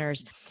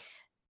listeners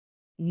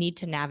need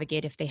to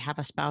navigate if they have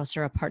a spouse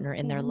or a partner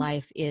in their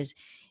life, is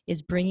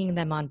bringing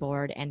them on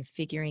board and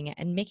figuring it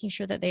and making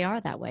sure that they are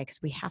that way,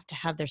 because we have to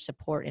have their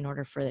support in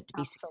order for it to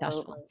be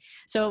successful.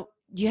 So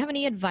do you have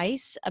any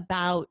advice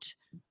about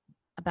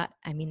about,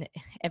 I mean,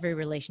 every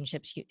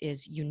relationship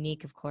is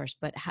unique, of course,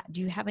 but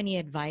do you have any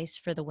advice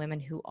for the women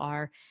who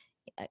are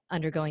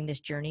undergoing this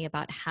journey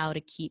about how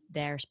to keep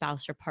their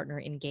spouse or partner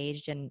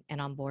engaged and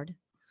on board?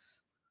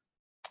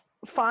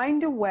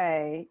 Find a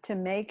way to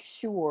make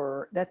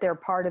sure that they're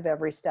part of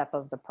every step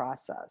of the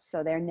process.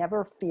 So they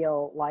never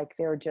feel like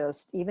they're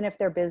just, even if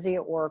they're busy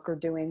at work or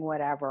doing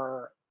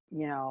whatever,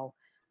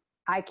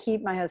 I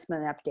keep my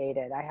husband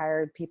updated. I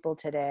hired people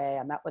today.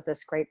 I met with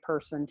this great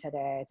person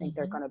today. I think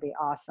they're going to be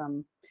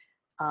awesome.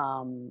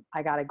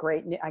 I got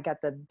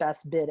the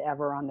best bid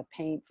ever on the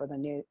paint for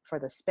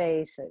the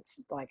space.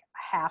 It's like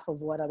half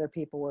of what other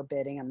people were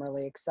bidding. I'm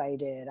really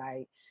excited.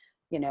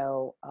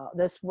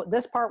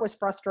 This part was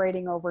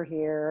frustrating over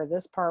here.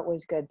 This part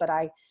was good, but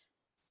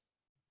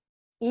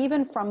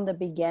even from the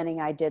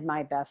beginning, I did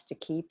my best to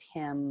keep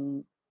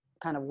him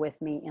kind of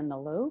with me in the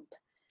loop.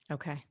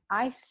 Okay.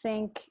 I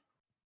think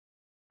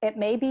it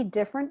may be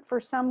different for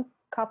some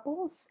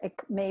couples. It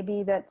may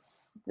be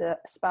that's the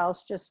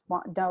spouse just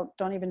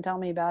don't even tell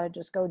me about it.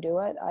 Just go do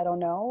it. I don't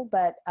know.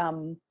 But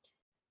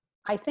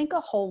I think a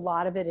whole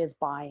lot of it is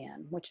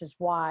buy-in, which is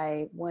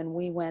why when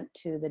we went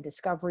to the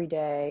discovery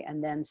day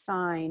and then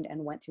signed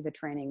and went through the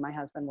training, my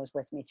husband was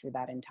with me through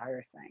that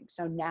entire thing.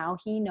 So now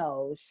he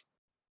knows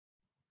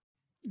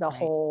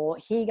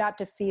he got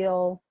to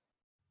feel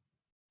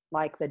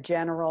like the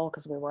general,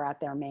 because we were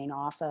at their main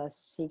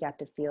office. He got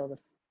to feel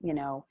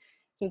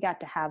he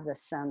got to have the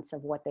sense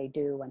of what they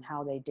do and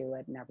how they do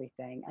it and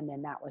everything. And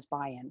then that was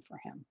buy-in for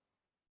him.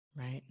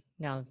 Right.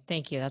 No,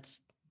 thank you. That's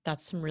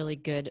some really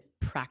good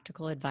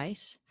practical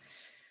advice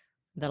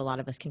that a lot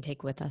of us can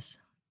take with us.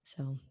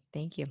 So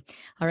thank you.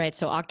 All right.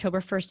 So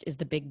October 1st is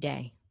the big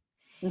day.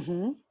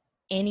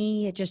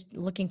 Mm-hmm. Just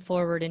looking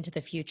forward into the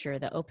future,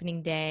 the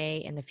opening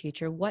day in the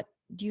future,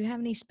 do you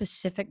have any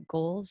specific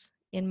goals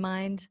in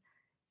mind,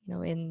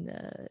 in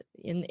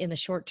the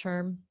short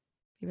term,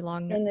 maybe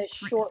long? In the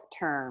short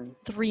term.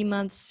 3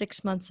 months,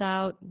 6 months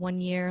out, 1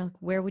 year,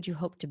 where would you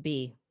hope to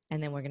be?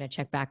 And then we're going to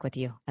check back with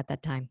you at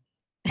that time.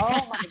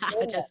 Oh my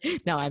goodness.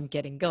 No, I'm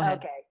kidding. Go ahead.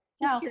 Okay.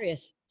 Just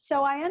curious.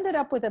 So I ended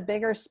up with a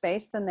bigger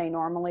space than they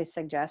normally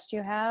suggest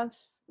you have.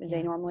 Yeah.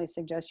 They normally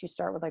suggest you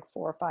start with like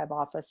 4 or 5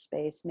 office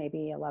space,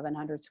 maybe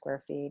 1,100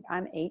 square feet.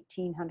 I'm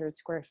 1,800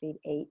 square feet,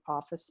 8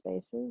 office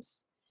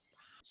spaces.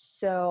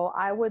 So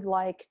I would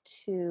like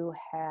to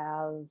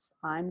have,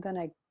 I'm going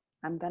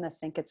to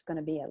think it's going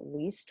to be at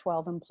least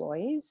 12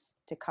 employees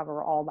to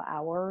cover all the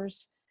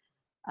hours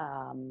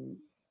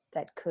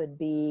that could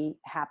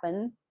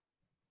happen.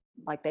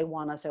 Like they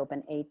want us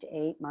open 8 to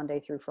 8 Monday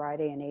through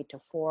Friday and 8 to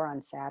 4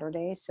 on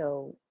Saturday.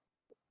 So,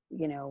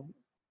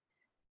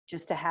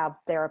 just to have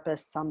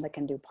therapists, some that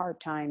can do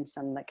part-time,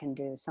 some that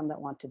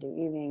want to do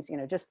evenings,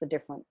 just the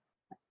different.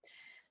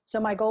 So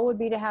my goal would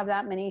be to have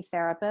that many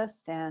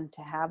therapists and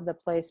to have the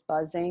place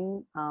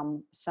buzzing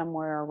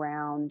somewhere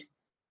around,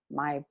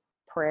 my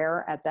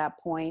prayer at that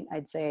point,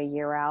 I'd say a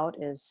year out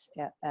is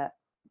at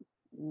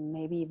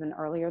maybe even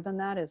earlier than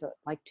that, is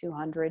like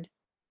 200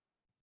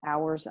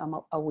 hours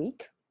a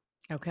week.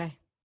 Okay.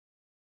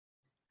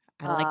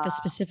 I like the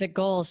specific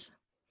goals.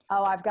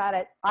 Oh, I've got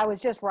it. I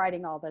was just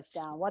writing all this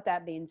down, what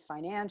that means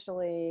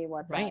financially,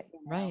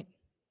 Right.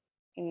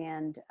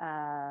 And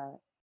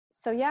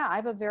so, yeah, I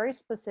have a very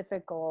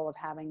specific goal of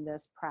having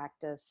this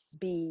practice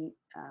be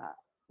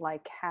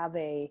have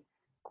a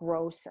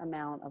gross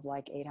amount of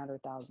like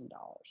 $800,000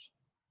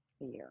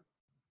 a year.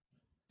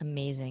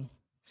 Amazing.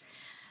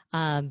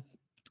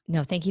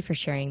 No, thank you for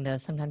sharing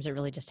those. Sometimes it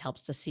really just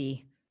helps to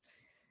see,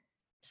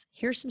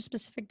 here's some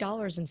specific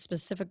dollars and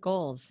specific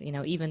goals,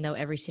 even though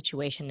every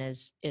situation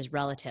is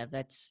relative.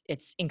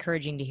 It's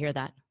encouraging to hear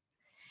that.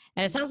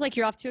 And it sounds like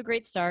you're off to a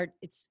great start.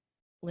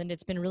 Linda,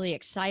 it's been really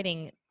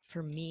exciting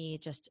for me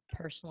just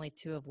personally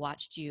to have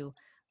watched you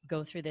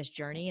go through this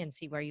journey and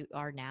see where you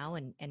are now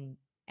and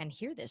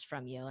hear this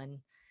from you. And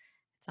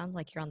it sounds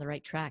like you're on the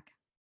right track.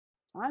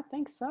 I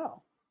think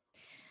so.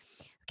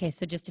 Okay,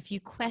 so just a few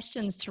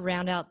questions to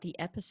round out the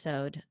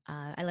episode.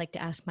 I like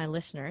to ask my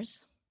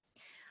listeners,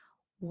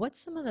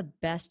 what's some of the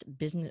best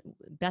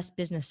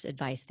business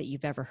advice that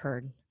you've ever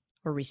heard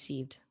or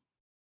received?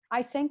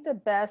 I think the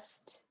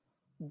best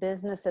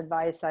business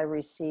advice I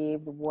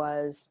received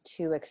was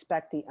to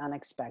expect the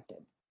unexpected.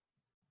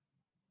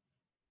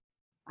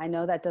 I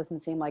know that doesn't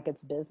seem like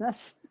it's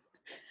business,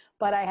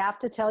 but I have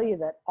to tell you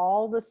that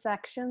all the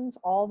sections,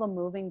 all the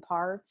moving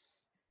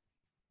parts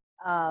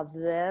of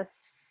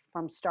this,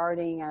 from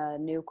starting a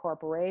new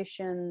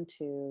corporation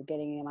to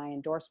getting my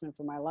endorsement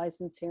for my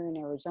license here in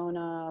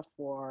Arizona,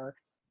 for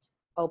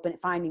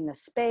finding the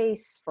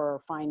space,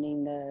 for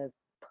finding the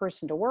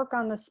person to work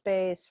on the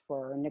space,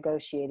 for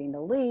negotiating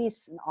the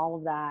lease and all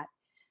of that,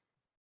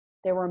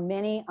 there were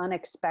many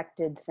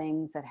unexpected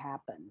things that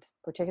happened,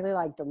 particularly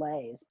like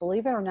delays.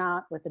 Believe it or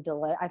not, with the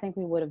delay, I think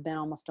we would have been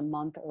almost a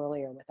month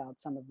earlier without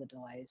some of the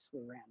delays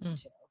we ran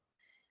into.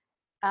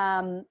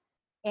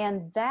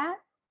 And that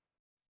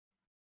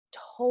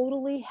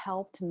totally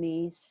helped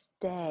me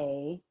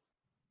stay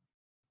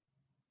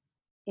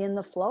in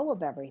the flow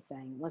of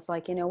everything. It was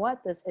like, you know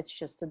what, it's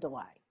just a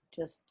delay.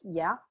 Just,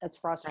 yeah, it's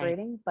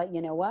frustrating, but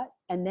you know what?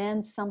 And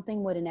then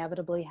something would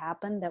inevitably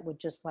happen that would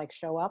just like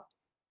show up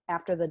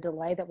after the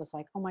delay that was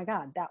like, oh my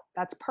God,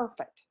 that's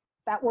perfect.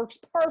 That works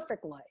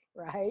perfectly,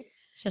 right?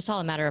 It's just all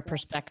a matter of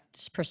Yeah.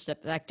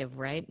 perspective,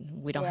 right?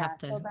 We don't Yeah. have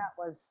to.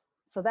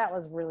 So that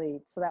was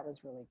really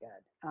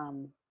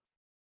good.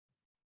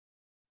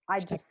 I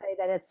just say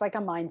that it's like a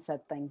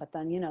mindset thing, but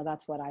then,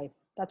 that's what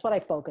I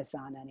focus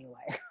on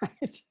anyway.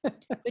 Right?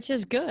 Which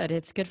is good.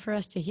 It's good for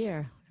us to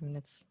hear. I mean,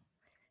 it's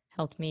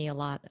helped me a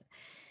lot.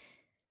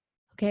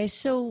 Okay,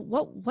 so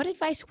what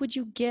advice would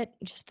you get?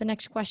 Just the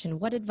next question: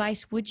 what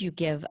advice would you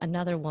give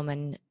another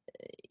woman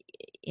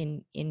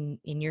in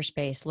your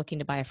space looking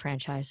to buy a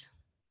franchise?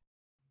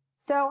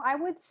 So I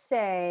would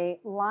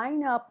say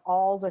line up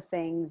all the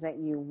things that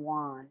you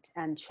want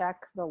and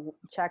check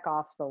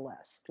off the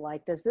list.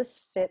 Like, does this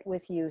fit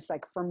with you? It's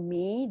like for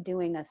me,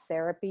 doing a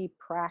therapy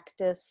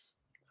practice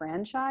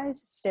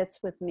franchise fits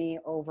with me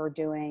over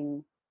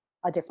doing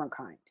a different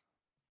kind.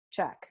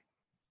 Check,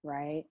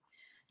 right?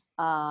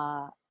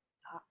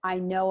 I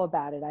know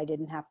about it. I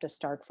didn't have to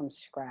start from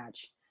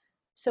scratch.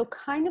 So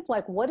kind of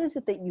like, what is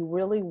it that you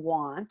really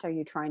want? Are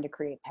you trying to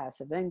create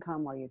passive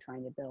income? Are you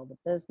trying to build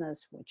a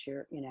business, which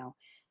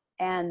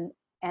and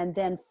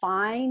then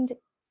find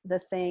the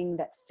thing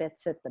that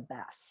fits it the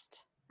best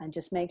and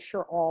just make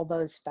sure all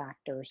those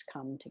factors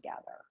come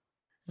together,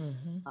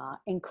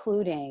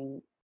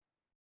 including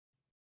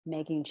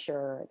making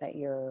sure that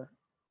your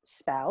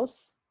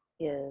spouse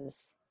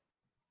is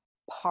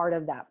part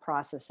of that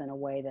process in a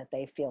way that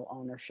they feel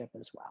ownership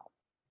as well.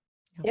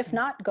 Okay. If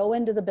not, go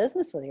into the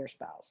business with your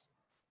spouse.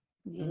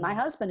 My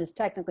husband is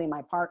technically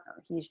my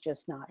partner. He's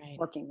just not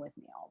working with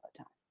me all the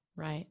time.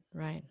 Right.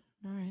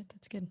 All right.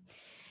 That's good.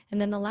 And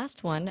then the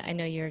last one, I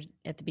know you're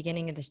at the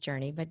beginning of this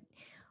journey, but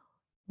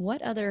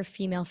what other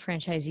female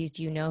franchisees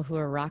do you know who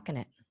are rocking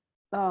it?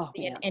 Oh,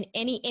 man. And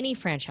any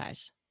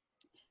franchise.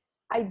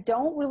 I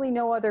don't really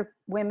know other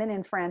women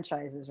in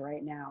franchises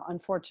right now,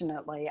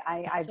 unfortunately.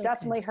 I've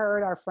definitely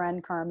heard our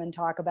friend Carmen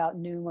talk about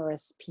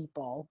numerous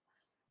people,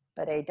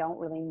 but I don't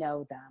really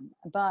know them.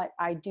 But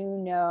I do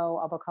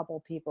know of a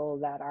couple people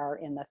that are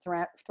in the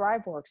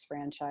ThriveWorks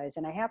franchise.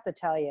 And I have to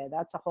tell you,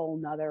 that's a whole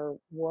nother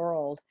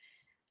world.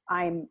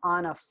 I'm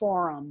on a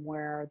forum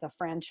where the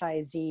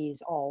franchisees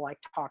all like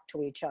talk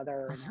to each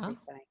other and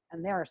everything.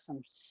 And there are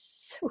some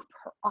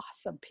super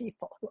awesome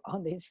people who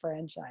own these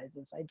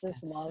franchises. I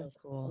just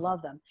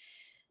love them.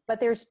 But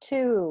there's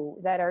two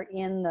that are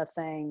in the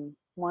thing.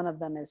 One of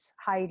them is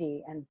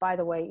Heidi. And by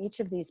the way,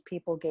 each of these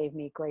people gave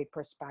me great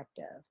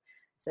perspective.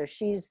 So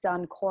she's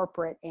done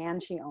corporate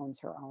and she owns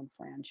her own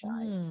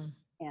franchise.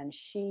 And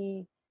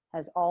she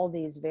has all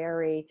these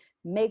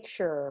make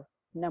sure,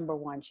 number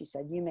one, she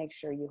said, you make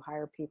sure you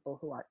hire people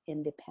who are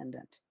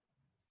independent.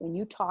 When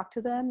you talk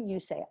to them, you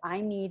say, I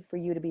need for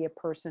you to be a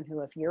person who,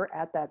 if you're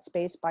at that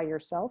space by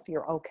yourself,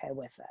 you're okay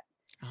with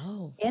it.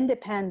 Oh.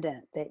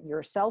 Independent, that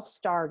you're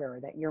self-starter,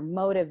 that you're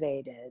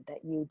motivated,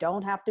 that you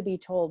don't have to be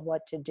told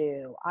what to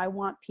do. I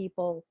want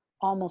people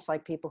almost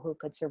like people who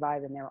could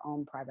survive in their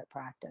own private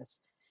practice.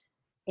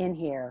 In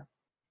here,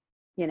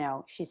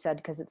 she said,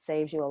 because it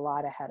saves you a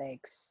lot of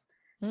headaches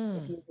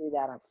if you do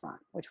that up front,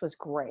 which was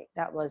great.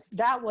 That was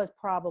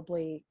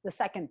probably the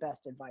second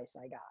best advice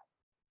I got.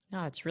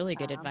 No, it's really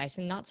good advice,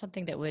 and not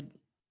something that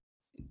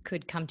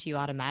could come to you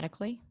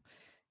automatically,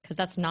 because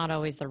that's not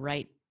always the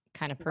right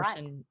kind of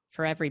person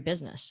for every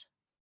business.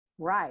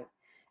 Right.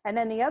 And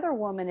then the other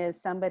woman is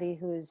somebody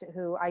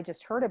who I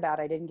just heard about.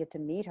 I didn't get to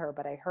meet her,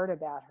 but I heard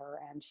about her,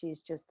 and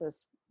she's just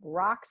this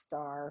rock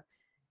star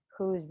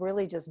who's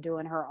really just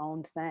doing her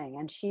own thing.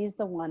 And she's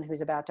the one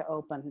who's about to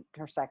open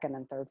her second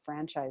and third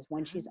franchise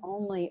when she's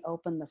only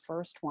opened the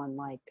first one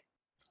like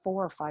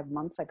 4 or 5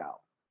 months ago.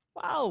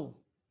 Wow.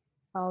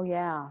 Oh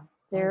yeah.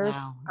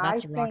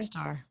 That's a rock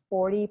star.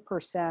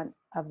 40%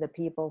 of the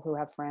people who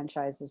have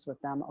franchises with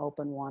them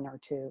open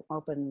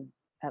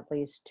at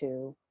least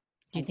 2.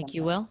 Do you think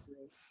you will? 3.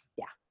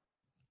 Yeah.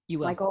 You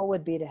will. My goal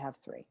would be to have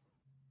 3.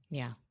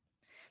 Yeah.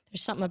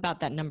 There's something about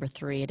that number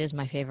 3. It is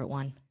my favorite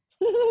one.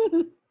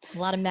 A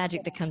lot of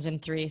magic that comes in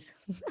 3s.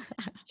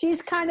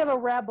 She's kind of a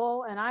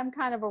rebel, and I'm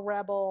kind of a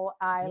rebel.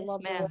 I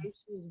love the way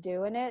she's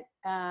doing it.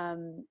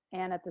 And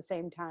at the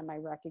same time, I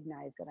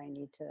recognize that I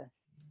need to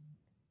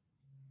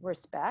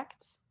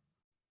respect,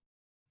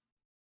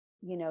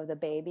 the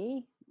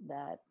baby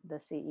that the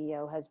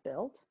CEO has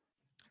built.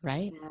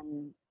 Right.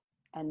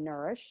 And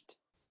nourished.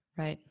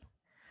 Right.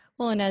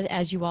 Well, and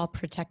as you all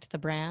protect the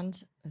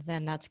brand,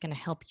 then that's going to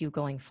help you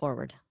going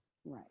forward.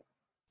 Right.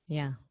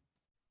 Yeah.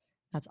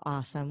 That's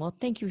awesome. Well,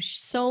 thank you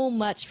so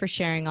much for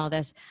sharing all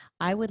this.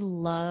 I would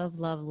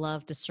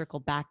love to circle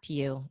back to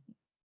you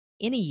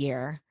in a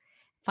year,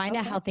 find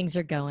out how things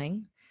are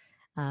going.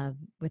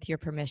 With your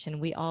permission,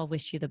 we all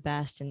wish you the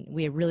best, and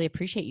we really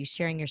appreciate you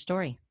sharing your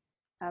story.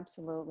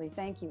 Absolutely.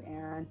 Thank you,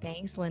 Erin.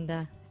 Thanks,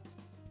 Linda.